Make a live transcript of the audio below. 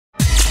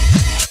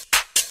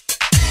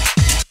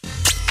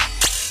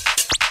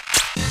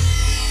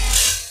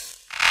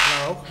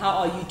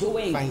How are you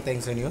doing? Fine,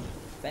 thanks, and you?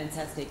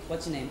 Fantastic.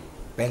 What's your name?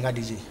 Benga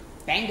DJ.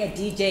 Benga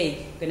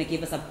DJ. Gonna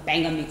give us a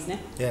banger mix, ne?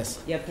 Yes.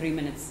 You have 3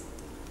 minutes.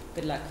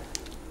 Good luck.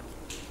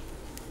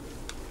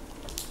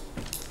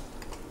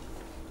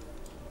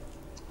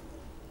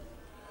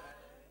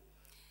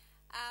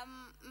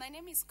 My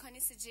name is Connie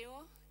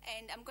Sijio,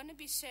 and I'm going to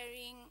be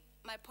sharing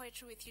my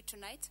poetry with you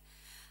tonight.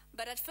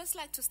 But I'd first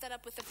like to start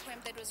up with a poem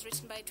that was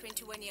written by a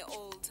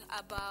 21-year-old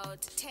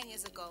about 10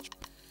 years ago.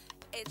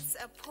 It's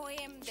a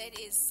poem that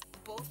is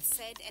both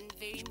sad and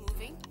very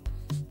moving,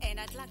 and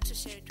I'd like to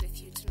share it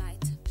with you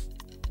tonight.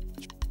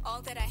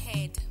 All that I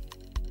had.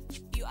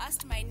 You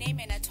asked my name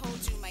and I told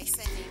you my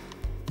surname.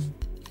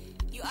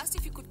 You asked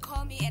if you could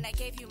call me and I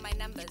gave you my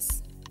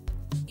numbers.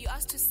 You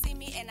asked to see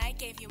me and I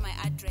gave you my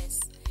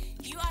address.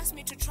 You asked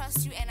me to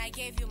trust you and I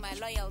gave you my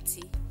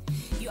loyalty.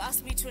 You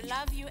asked me to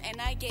love you and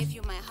I gave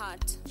you my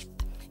heart.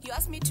 You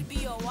asked me to be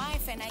your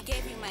wife and I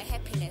gave you my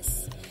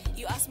happiness.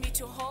 You asked me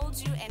to hold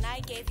you and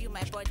I gave you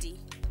my body.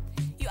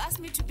 You asked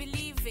me to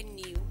believe in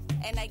you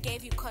and I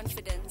gave you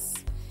confidence.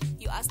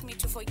 You asked me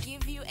to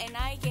forgive you and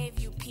I gave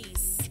you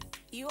peace.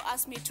 You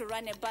asked me to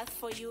run a bath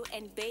for you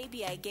and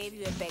baby I gave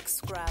you a back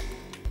scrub.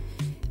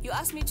 You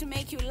asked me to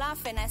make you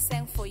laugh and I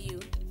sang for you.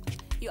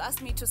 You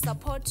asked me to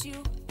support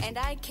you and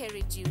I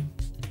carried you.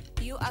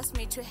 You asked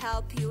me to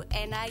help you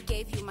and I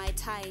gave you my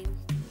time.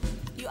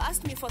 You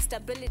asked me for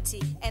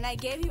stability and I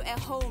gave you a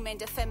home and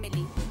a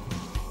family.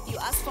 You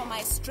asked for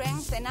my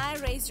strength and I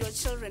raised your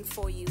children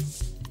for you.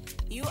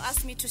 You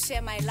asked me to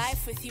share my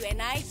life with you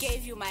and I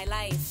gave you my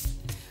life.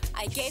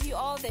 I gave you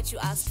all that you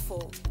asked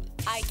for.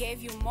 I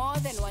gave you more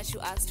than what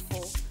you asked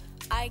for.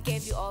 I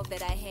gave you all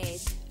that I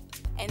had.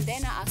 And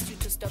then I asked you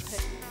to stop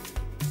hurting me.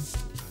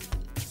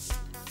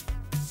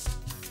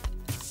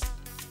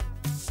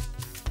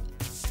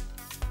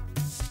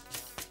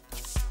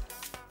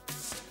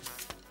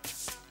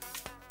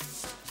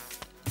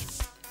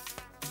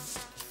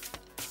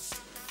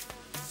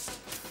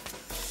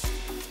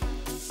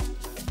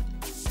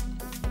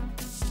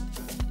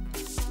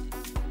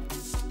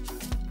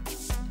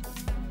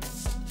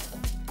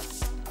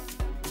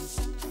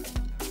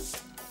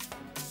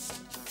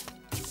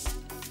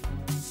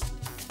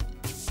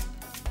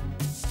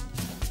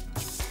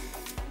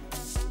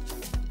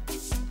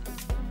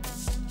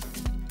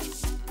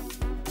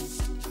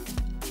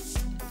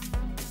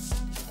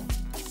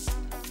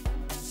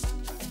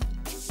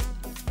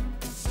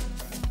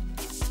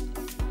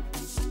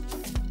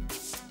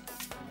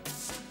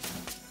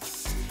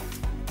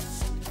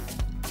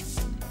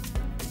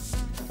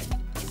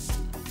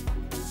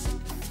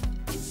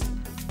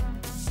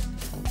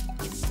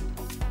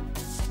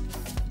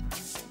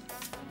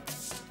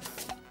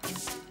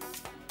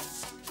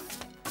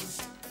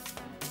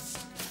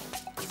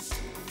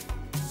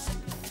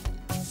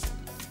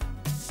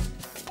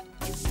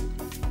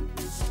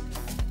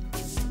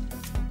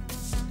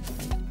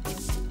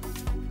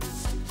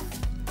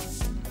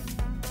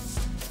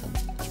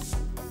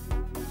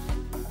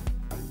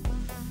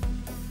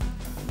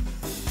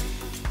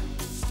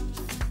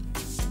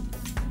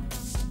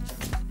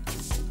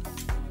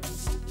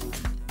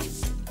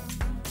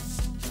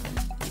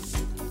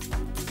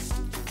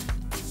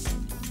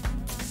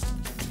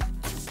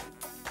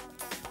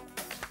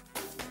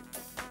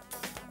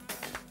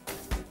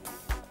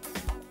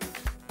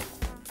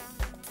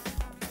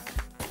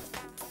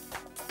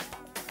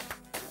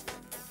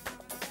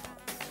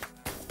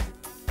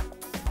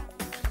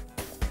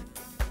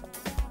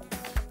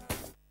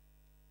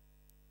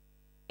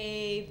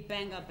 Hey,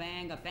 banger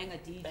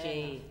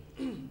DJ.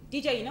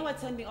 DJ, you know what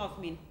turned me off,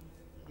 mean?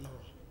 No.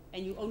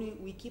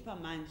 And we keep our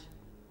mind,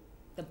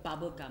 the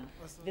bubble gum.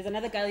 There's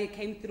another guy who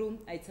came through,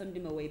 I turned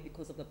him away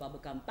because of the bubble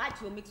gum. But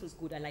your mix was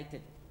good, I liked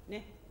it.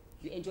 Ne?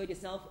 You enjoyed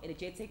yourself,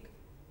 energetic.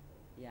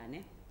 Yeah,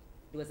 ne?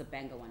 It was a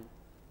banger one.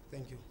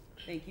 Thank you.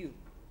 Thank you.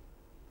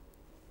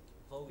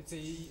 It's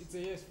a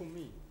yes for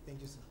me.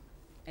 Thank you, sir.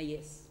 A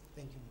yes.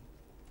 Thank you.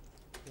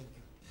 Thank you.